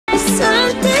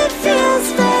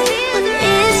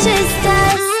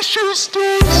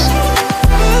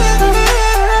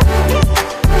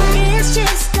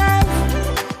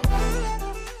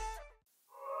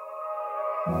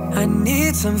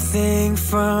something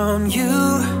from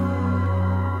you,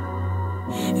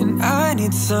 and I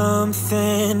need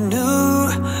something new.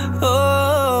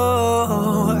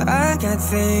 Oh, I got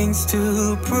things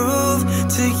to prove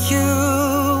to you,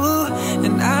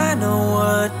 and I know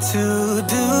what to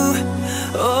do.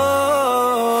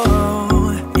 Oh,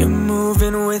 you're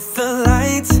moving with the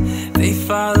lights, they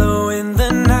follow in the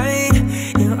night.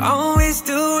 You're always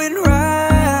doing right.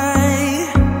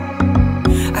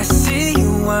 I see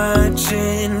you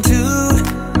watching too,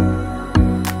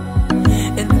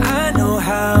 and I know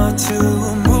how to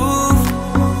move.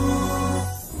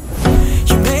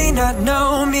 You may not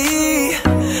know me,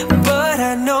 but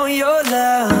I know your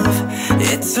love.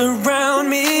 It's around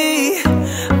me,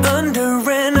 under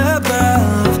and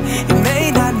above. You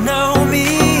may not know me,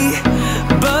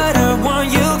 but I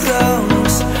want you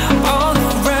close, all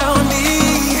around me,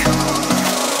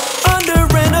 under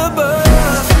and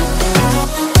above.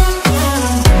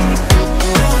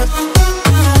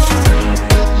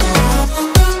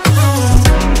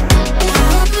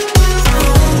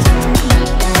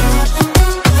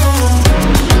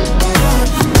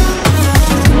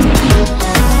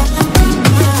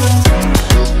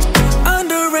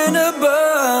 Under and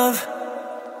above.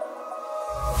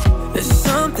 There's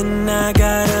something I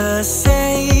gotta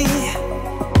say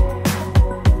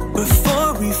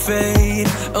before we fade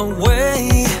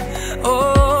away.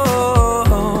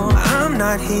 Oh, I'm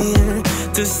not here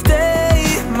to stay,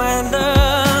 my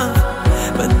love,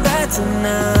 but that's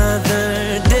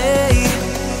another day.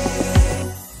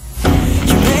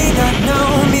 You may not know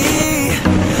me,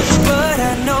 but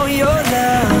I know your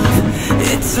love.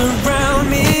 It's around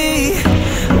me,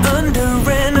 under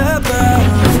and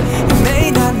above. You may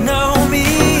not know me,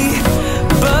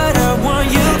 but I want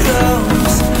you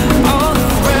close, all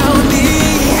around me,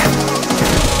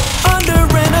 under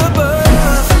and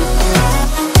above.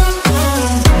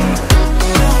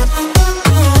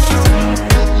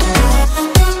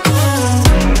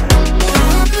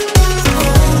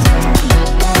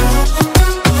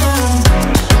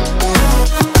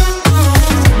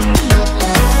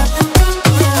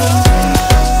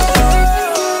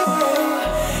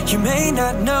 You may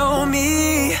not know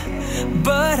me,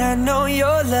 but I know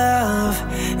your love.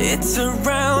 It's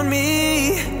around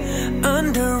me,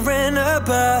 under and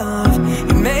above.